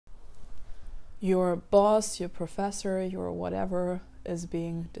your boss, your professor, your whatever is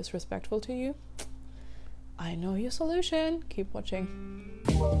being disrespectful to you, I know your solution. Keep watching.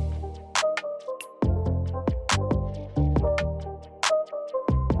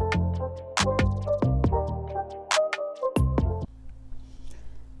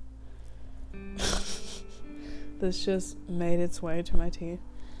 This just made its way to my tea.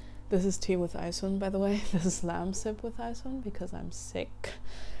 This is tea with Aysun, by the way. This is lamb sip with Aysun because I'm sick.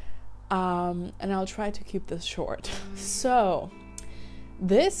 And I'll try to keep this short. So,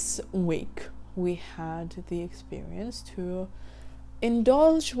 this week we had the experience to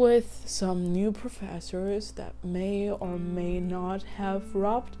indulge with some new professors that may or may not have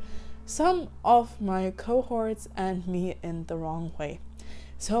rubbed some of my cohorts and me in the wrong way.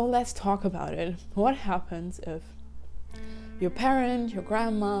 So let's talk about it. What happens if your parent, your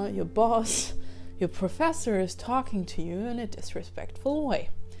grandma, your boss, your professor is talking to you in a disrespectful way?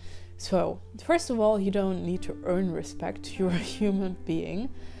 So, first of all, you don't need to earn respect. You're a human being.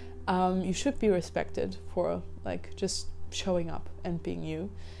 You should be respected for just showing up and being you.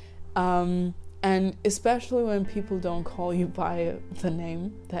 And especially when people don't call you by the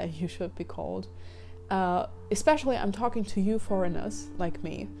name that you should be called. Especially, I'm talking to you foreigners like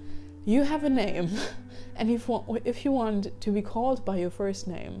me. You have a name, and if you want to be called by your first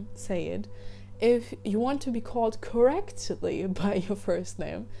name, say it. If you want to be called correctly by your first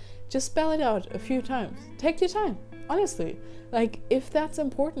name, just spell it out a few times. Take your time, honestly. If that's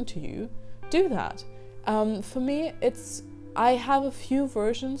important to you, do that. For me, I have a few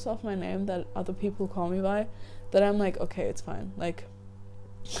versions of my name that other people call me by that I'm like, okay, it's fine.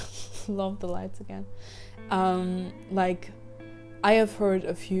 Love the lights again. I have heard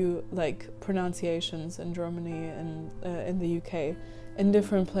a few pronunciations in Germany and in the UK, in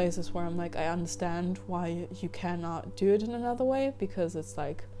different places where I'm like, I understand why you cannot do it in another way, because it's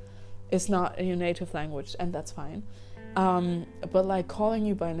not in your native language, and that's fine. But calling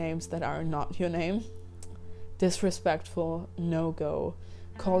you by names that are not your name, disrespectful, no go.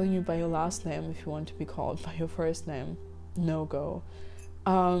 Calling you by your last name if you want to be called by your first name, no go.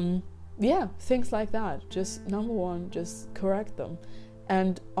 Yeah, things like that. Just number one, just correct them.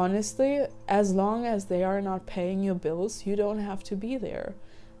 And honestly, as long as they are not paying your bills, you don't have to be there.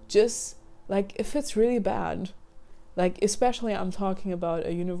 Just if it's really bad, especially I'm talking about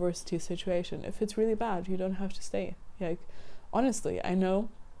a university situation, if it's really bad, you don't have to stay. Honestly, I know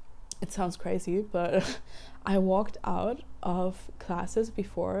it sounds crazy, but I walked out of classes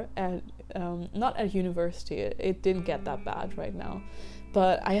before at not at university. It didn't get that bad right now,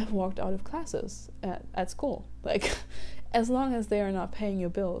 but I have walked out of classes at school. As long as they are not paying your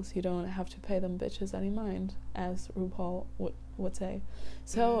bills, you don't have to pay them bitches any mind, as RuPaul would say.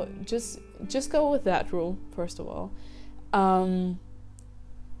 So just go with that rule, first of all.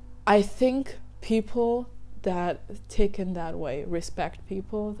 I think people that tick in that way respect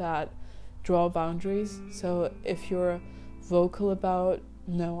people that draw boundaries. So if you're vocal about,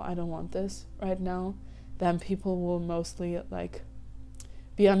 no, I don't want this right now, then people will mostly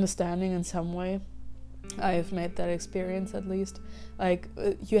be understanding in some way. I've made that experience, at least.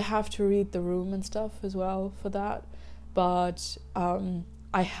 You have to read the room and stuff as well for that, but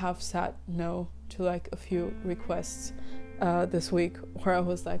I have said no to a few requests this week where I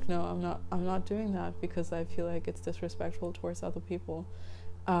was like, no, I'm not doing that, because I feel like it's disrespectful towards other people.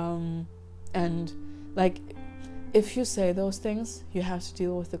 And if you say those things, you have to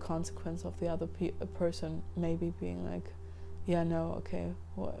deal with the consequence of the other person maybe being yeah, no, okay,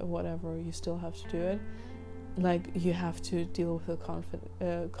 whatever, you still have to do it. You have to deal with the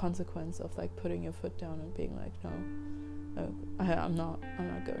consequence of putting your foot down and being no, I'm not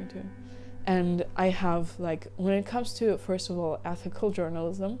going to. And I have when it comes to, first of all, ethical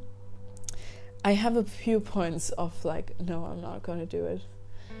journalism, I have a few points of no, I'm not going to do it.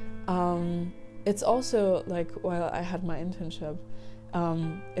 It's also while I had my internship,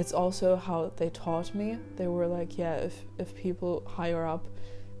 it's also how they taught me. They were yeah, if people higher up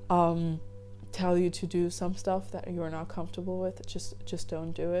tell you to do some stuff that you're not comfortable with, just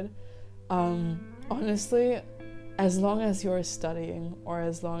don't do it. Honestly, as long as you're studying, or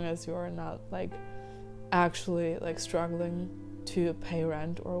as long as you're not actually struggling to pay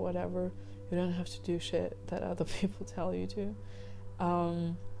rent or whatever, you don't have to do shit that other people tell you to.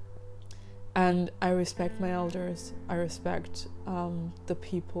 And I respect my elders. I respect the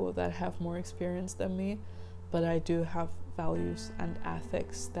people that have more experience than me, but I do have values and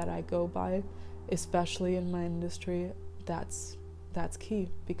ethics that I go by, especially in my industry. That's key,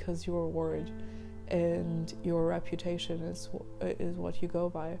 because your word and your reputation is what you go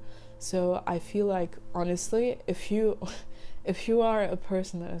by. So I feel honestly, if you if you are a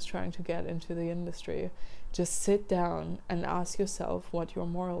person that is trying to get into the industry, just sit down and ask yourself what your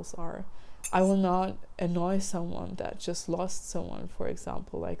morals are. I will not annoy someone that just lost someone, for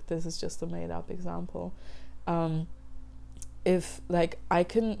example. Like, this is just a made up example. If, like, I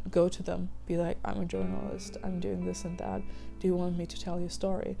can go to them, be like, I'm a journalist, I'm doing this and that, do you want me to tell your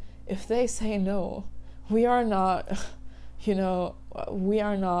story? If they say no, we are not, you know, we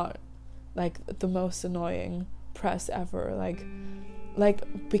are not like the most annoying press ever.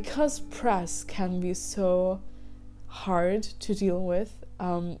 Like because press can be so hard to deal with.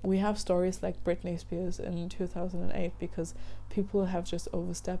 We have stories like Britney Spears in 2008 because people have just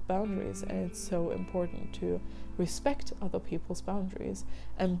overstepped boundaries, and it's so important to respect other people's boundaries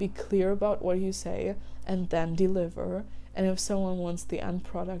and be clear about what you say and then deliver. And if someone wants the end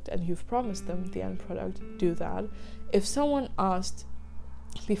product and you've promised them the end product, do that. If someone asked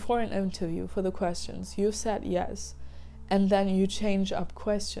before an interview for the questions, you said yes, and then you change up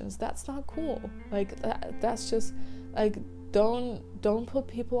questions, that's not cool. Like, that's just like, don't put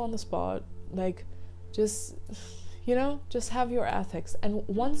people on the spot. Like, just, you know, just have your ethics. And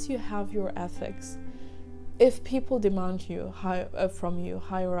once you have your ethics, if people demand from you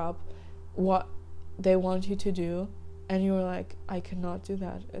higher up what they want you to do, and you're like, I cannot do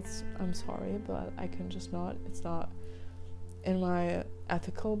that, I'm sorry, but I can just not, it's not in my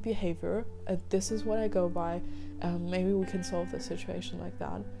ethical behavior, this is what I go by, maybe we can solve the situation like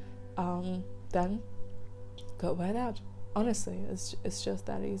that, then go by that. Honestly, it's just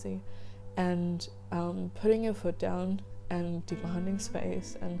that easy. And putting your foot down and demanding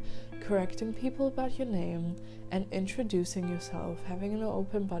space and correcting people about your name and introducing yourself, having an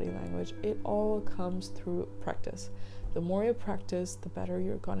open body language, it all comes through practice. The more you practice, the better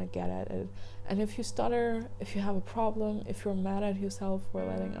you're gonna get at it. And if you stutter, if you have a problem, if you're mad at yourself for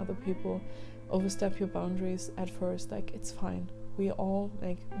letting other people overstep your boundaries at first, like, it's fine. We all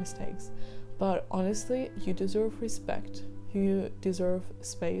make mistakes. But honestly, you deserve respect. You deserve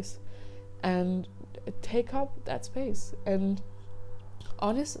space. And take up that space. And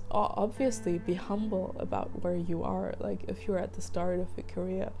obviously be humble about where you are. Like, if you're at the start of your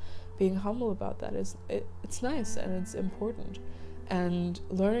career, being humble about that it's nice and it's important. And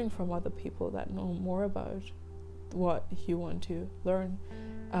learning from other people that know more about what you want to learn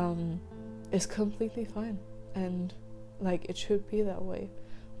is completely fine. And like, it should be that way.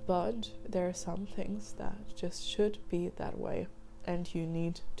 But there are some things that just should be that way, and you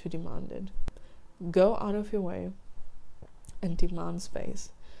need to demand it. Go out of your way and demand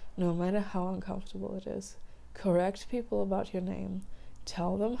space, no matter how uncomfortable it is. Correct people about your name.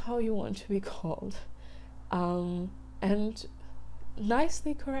 Tell them how you want to be called, and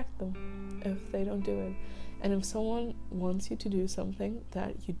nicely correct them if they don't do it. And if someone wants you to do something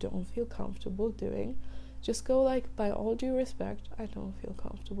that you don't feel comfortable doing, just go like, by all due respect, I don't feel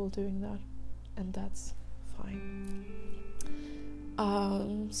comfortable doing that, and that's fine.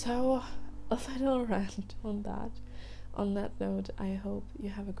 So a little rant on that. On that note, I hope you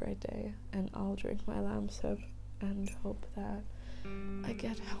have a great day, and I'll drink my lamb sip and hope that I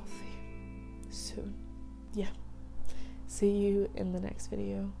get healthy soon. Yeah. See you in the next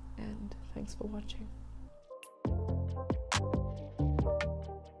video, and thanks for watching.